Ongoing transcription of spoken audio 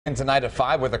And tonight at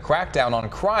 5 with a crackdown on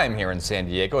crime here in San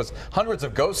Diego as hundreds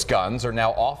of ghost guns are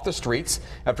now off the streets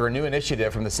after a new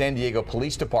initiative from the San Diego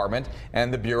Police Department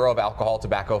and the Bureau of Alcohol,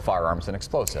 Tobacco, Firearms and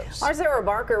Explosives. Our Sarah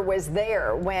Barker was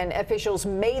there when officials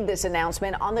made this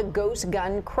announcement on the ghost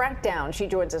gun crackdown. She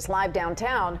joins us live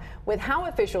downtown with how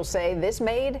officials say this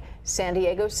made San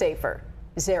Diego safer.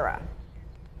 Sarah.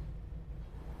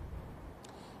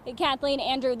 Kathleen,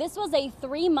 Andrew, this was a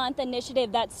 3-month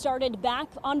initiative that started back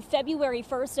on February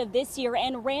 1st of this year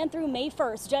and ran through May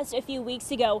 1st just a few weeks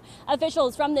ago.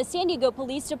 Officials from the San Diego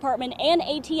Police Department and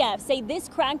ATF say this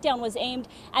crackdown was aimed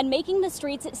at making the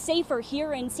streets safer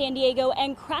here in San Diego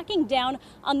and cracking down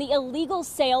on the illegal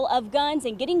sale of guns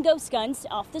and getting ghost guns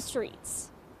off the streets.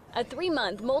 A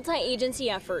 3-month multi-agency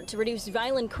effort to reduce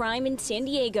violent crime in San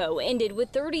Diego ended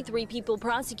with 33 people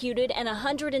prosecuted and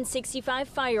 165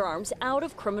 firearms out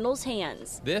of criminals'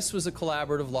 hands. This was a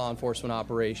collaborative law enforcement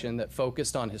operation that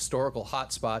focused on historical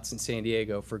hotspots in San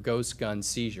Diego for ghost gun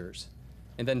seizures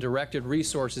and then directed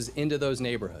resources into those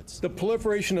neighborhoods. The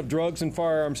proliferation of drugs and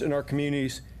firearms in our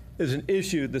communities is an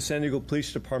issue the San Diego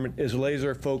Police Department is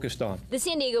laser focused on. The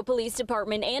San Diego Police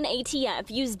Department and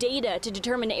ATF used data to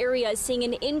determine areas seeing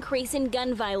an increase in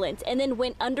gun violence and then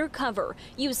went undercover,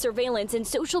 used surveillance and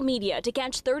social media to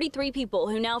catch 33 people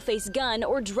who now face gun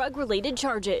or drug-related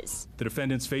charges. The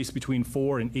defendants face between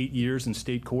 4 and 8 years in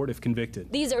state court if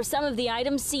convicted. These are some of the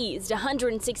items seized: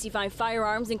 165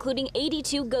 firearms, including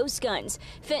 82 ghost guns,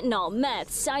 fentanyl,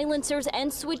 meth, silencers,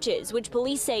 and switches, which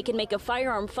police say can make a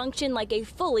firearm function like a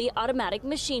fully automatic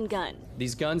machine gun.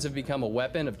 These guns have become a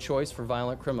weapon of choice for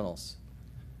violent criminals.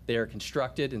 They are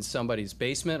constructed in somebody's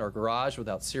basement or garage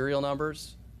without serial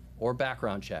numbers or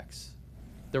background checks.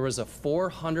 There was a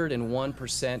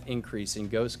 401% increase in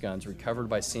ghost guns recovered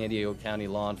by San Diego County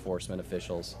law enforcement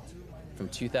officials from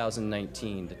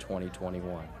 2019 to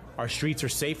 2021. Our streets are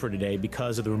safer today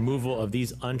because of the removal of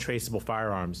these untraceable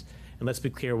firearms. And let's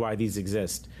be clear why these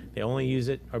exist. They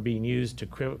only are being used to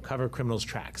cover criminals'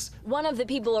 tracks. One of the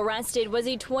people arrested was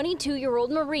a 22-year-old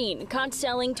Marine caught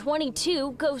selling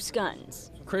 22 ghost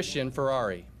guns. Christian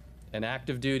Ferrari, an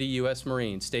active duty U.S.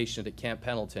 Marine stationed at Camp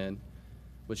Pendleton,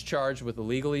 was charged with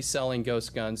illegally selling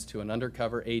ghost guns to an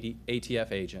undercover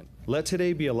ATF agent. Let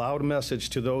today be a loud message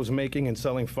to those making and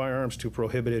selling firearms to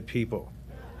prohibited people,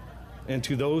 and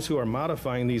to those who are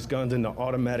modifying these guns into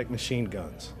automatic machine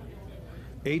guns.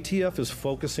 ATF is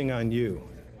focusing on you.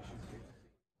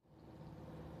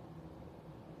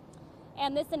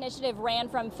 And this initiative ran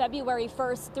from February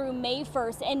 1st through May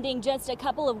 1st, ending just a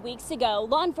couple of weeks ago.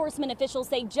 Law enforcement officials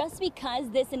say just because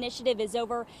this initiative is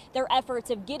over, their efforts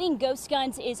of getting ghost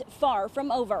guns is far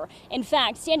from over. In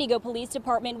fact, San Diego Police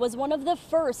Department was one of the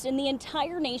first in the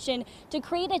entire nation to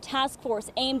create a task force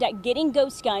aimed at getting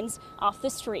ghost guns off the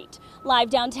street.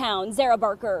 Live downtown, Sarah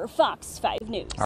Barker, Fox 5 News.